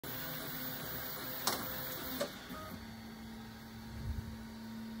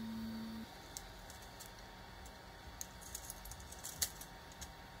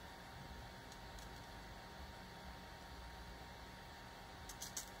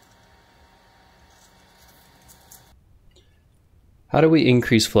How do we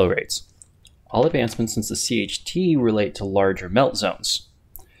increase flow rates? All advancements since the CHT relate to larger melt zones.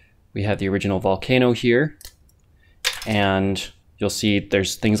 We have the original Volcano here, and you'll see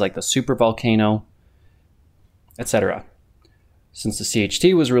there's things like the Super Volcano, etc. Since the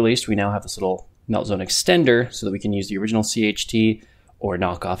CHT was released, we now have this little melt zone extender so that we can use the original CHT, or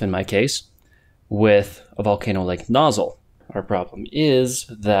knockoff in my case, with a Volcano-length nozzle. Our problem is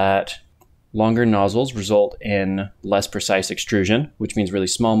that longer nozzles result in less precise extrusion, which means really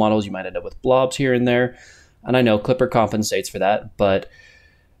small models, you might end up with blobs here and there. And I know Clipper compensates for that, but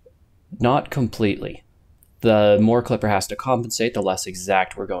not completely. The more Clipper has to compensate, the less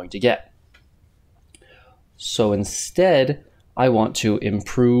exact we're going to get. So instead, I want to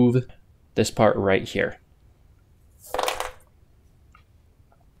improve this part right here.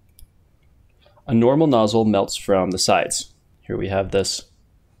 A normal nozzle melts from the sides. Here we have this.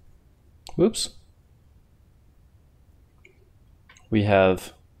 Whoops. We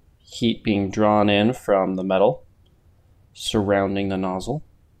have heat being drawn in from the metal surrounding the nozzle,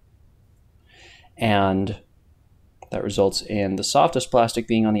 and that results in the softest plastic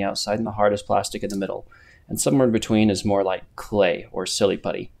being on the outside and the hardest plastic in the middle, and somewhere in between is more like clay or silly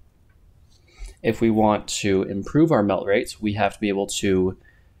putty. If we want to improve our melt rates, we have to be able to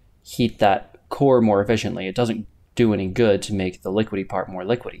heat that core more efficiently. It doesn't do any good to make the liquidy part more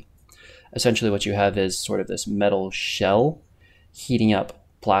liquidy. Essentially what you have is sort of this metal shell heating up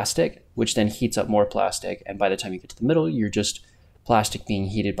plastic, which then heats up more plastic, and by the time you get to the middle, you're just plastic being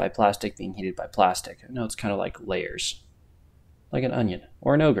heated by plastic being heated by plastic. No, it's kind of like layers, like an onion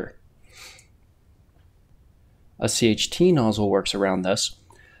or an ogre. A CHT nozzle works around this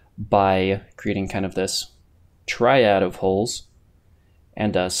by creating kind of this triad of holes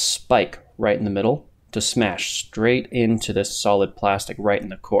and a spike right in the middle to smash straight into this solid plastic right in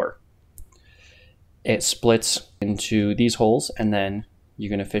the core. It splits into these holes, and then you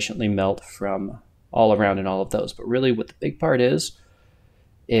can efficiently melt from all around in all of those. But really what the big part is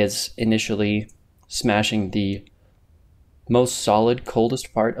initially smashing the most solid,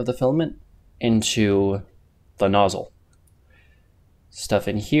 coldest part of the filament into the nozzle. Stuff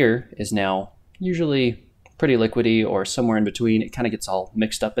in here is now usually pretty liquidy or somewhere in between. It kind of gets all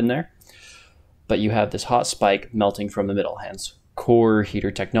mixed up in there. But you have this hot spike melting from the middle, hence core heater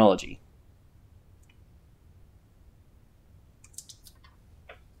technology.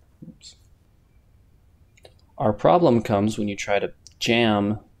 Oops. Our problem comes when you try to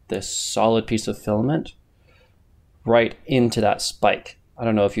jam this solid piece of filament right into that spike. I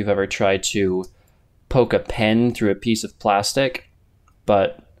don't know if you've ever tried to poke a pen through a piece of plastic,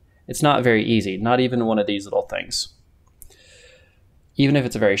 but it's not very easy, not even one of these little things. Even if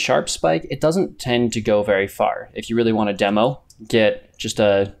it's a very sharp spike, it doesn't tend to go very far. If you really want to demo, get just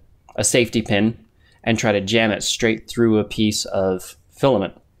a safety pin and try to jam it straight through a piece of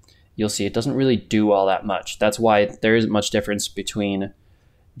filament. You'll see it doesn't really do all that much. That's why there isn't much difference between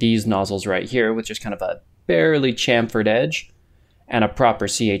these nozzles right here, which is kind of a barely chamfered edge, and a proper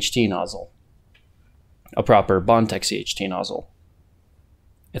CHT nozzle, a proper Bondtech CHT nozzle.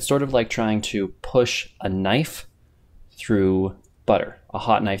 It's sort of like trying to push a knife through butter, a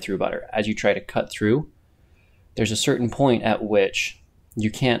hot knife through butter. As you try to cut through, there's a certain point at which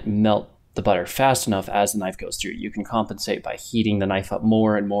you can't melt the butter fast enough as the knife goes through. You can compensate by heating the knife up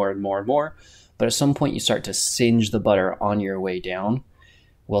more and more and more and more, but at some point you start to singe the butter on your way down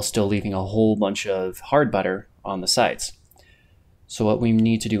while still leaving a whole bunch of hard butter on the sides. So what we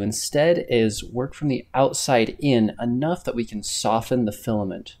need to do instead is work from the outside in enough that we can soften the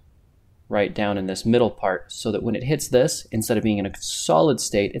filament right down in this middle part so that when it hits this, instead of being in a solid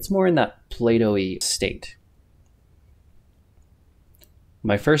state, it's more in that Play-Doh-y state.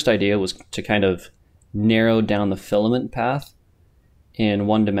 My first idea was to kind of narrow down the filament path in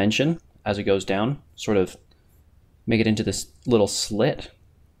one dimension as it goes down, sort of make it into this little slit.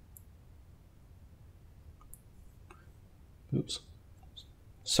 Oops.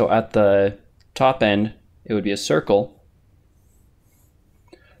 So at the top end, it would be a circle,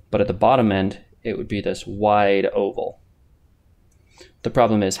 but at the bottom end, it would be this wide oval. The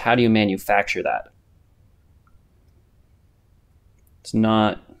problem is, how do you manufacture that? It's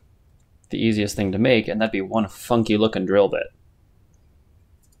not the easiest thing to make, and that'd be one funky looking drill bit.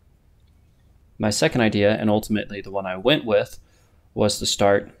 My second idea, and ultimately the one I went with, was to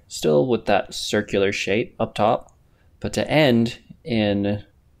start still with that circular shape up top, but to end in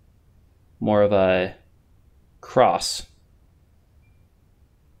more of a cross.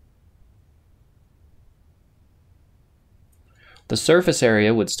 The surface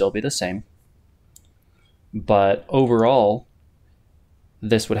area would still be the same, but overall,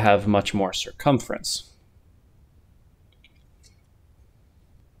 this would have much more circumference.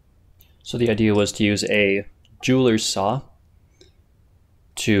 So the idea was to use a jeweler's saw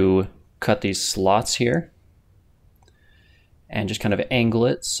to cut these slots here and just kind of angle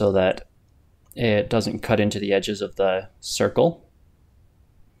it so that it doesn't cut into the edges of the circle,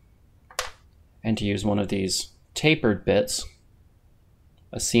 and to use one of these tapered bits,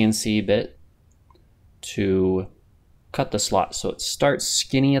 a CNC bit, to cut the slot so it starts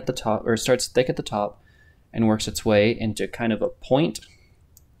skinny at the top, or starts thick at the top and works its way into kind of a point,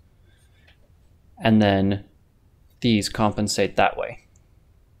 and then these compensate that way.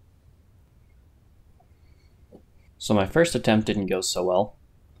 So my first attempt didn't go so well.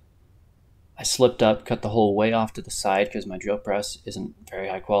 I slipped up, cut the hole way off to the side because my drill press isn't very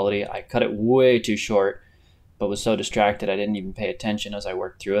high quality. I cut it way too short, but was so distracted I didn't even pay attention as I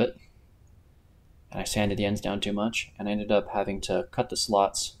worked through it. And I sanded the ends down too much, and I ended up having to cut the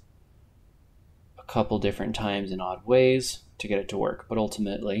slots a couple different times in odd ways to get it to work. But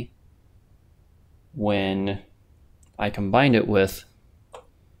ultimately, when I combined it with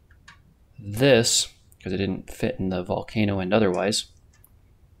this, because it didn't fit in the Volcano end otherwise,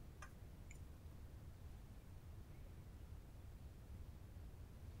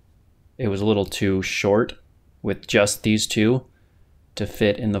 it was a little too short with just these two to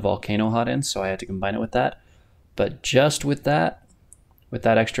fit in the Volcano hot end, so I had to combine it with that. But just with that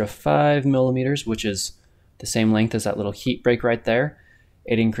extra 5 millimeters, which is the same length as that little heat break right there,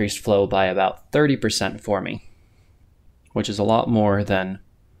 it increased flow by about 30% for me, which is a lot more than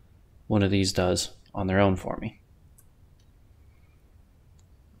one of these does on their own for me.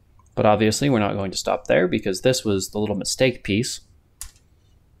 But obviously we're not going to stop there, because this was the little mistake piece.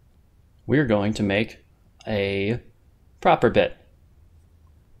 We're going to make a proper bit.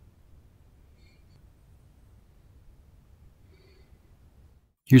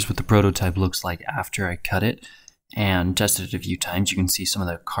 Here's what the prototype looks like after I cut it and tested it a few times. You can see some of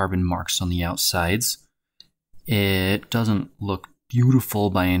the carbon marks on the outsides. It doesn't look beautiful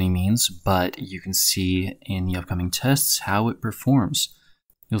by any means, but you can see in the upcoming tests how it performs.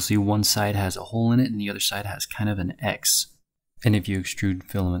 You'll see one side has a hole in it and the other side has kind of an X. And if you extrude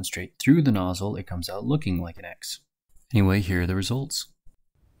filament straight through the nozzle, it comes out looking like an X. Anyway, here are the results.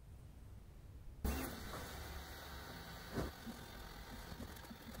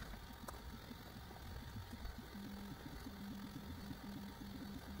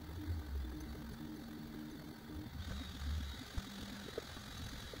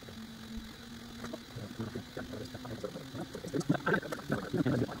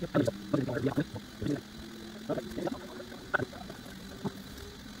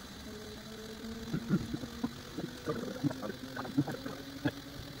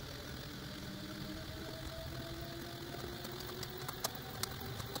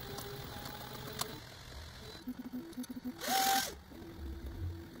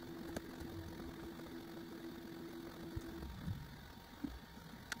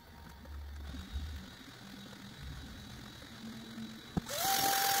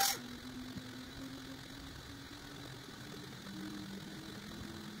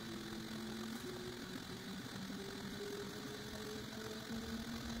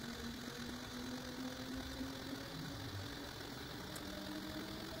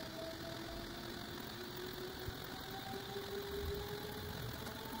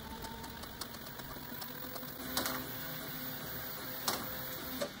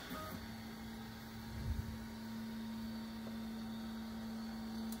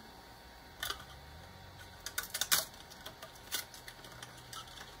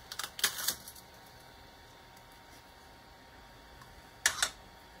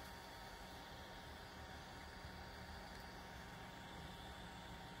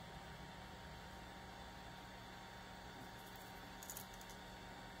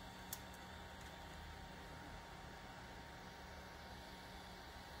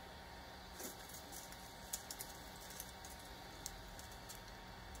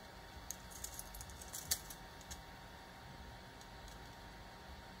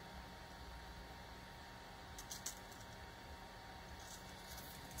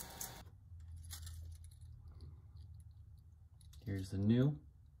 Here's the new.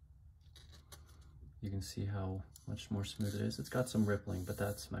 You can see how much more smooth it is. It's got some rippling, but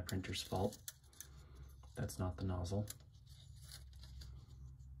that's my printer's fault. That's not the nozzle.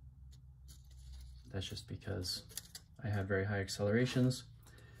 That's just because I had very high accelerations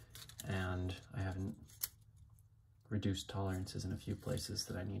and I haven't reduced tolerances in a few places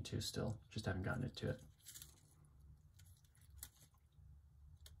that I need to still, just haven't gotten it to it.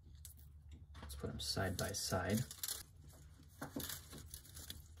 Let's put them side by side.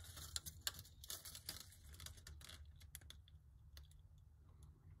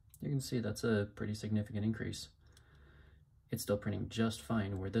 You You can see that's a pretty significant increase. It's still printing just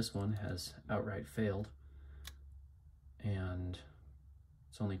fine where this one has outright failed, and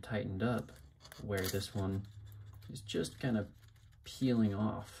it's only tightened up where this one is just kind of peeling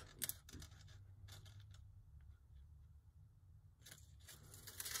off.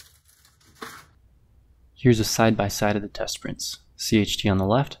 Here's a side-by-side of the test prints. CHT on the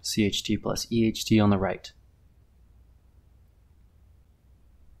left, CHT plus EHT on the right.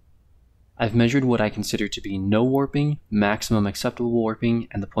 I've measured what I consider to be no warping, maximum acceptable warping,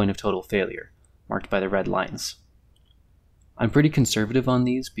 and the point of total failure, marked by the red lines. I'm pretty conservative on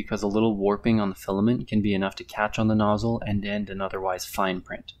these because a little warping on the filament can be enough to catch on the nozzle and end an otherwise fine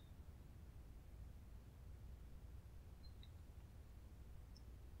print.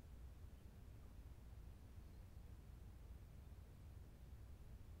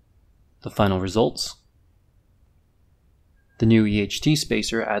 The final results. The new EHT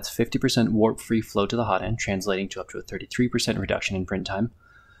spacer adds 50% warp-free flow to the hot end, translating to up to a 33% reduction in print time.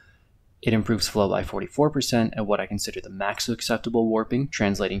 It improves flow by 44% at what I consider the max acceptable warping,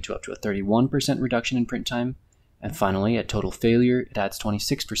 translating to up to a 31% reduction in print time. And finally, at total failure, it adds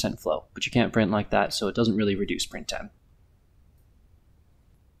 26% flow, but you can't print like that, so it doesn't really reduce print time.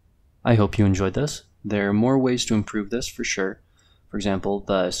 I hope you enjoyed this. There are more ways to improve this for sure. For example,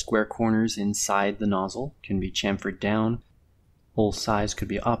 the square corners inside the nozzle can be chamfered down. Hole size could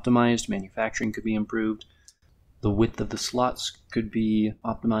be optimized, manufacturing could be improved, the width of the slots could be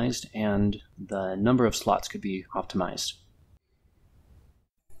optimized, and the number of slots could be optimized.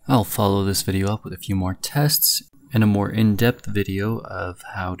 I'll follow this video up with a few more tests and a more in-depth video of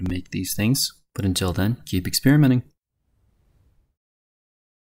how to make these things. But until then, keep experimenting.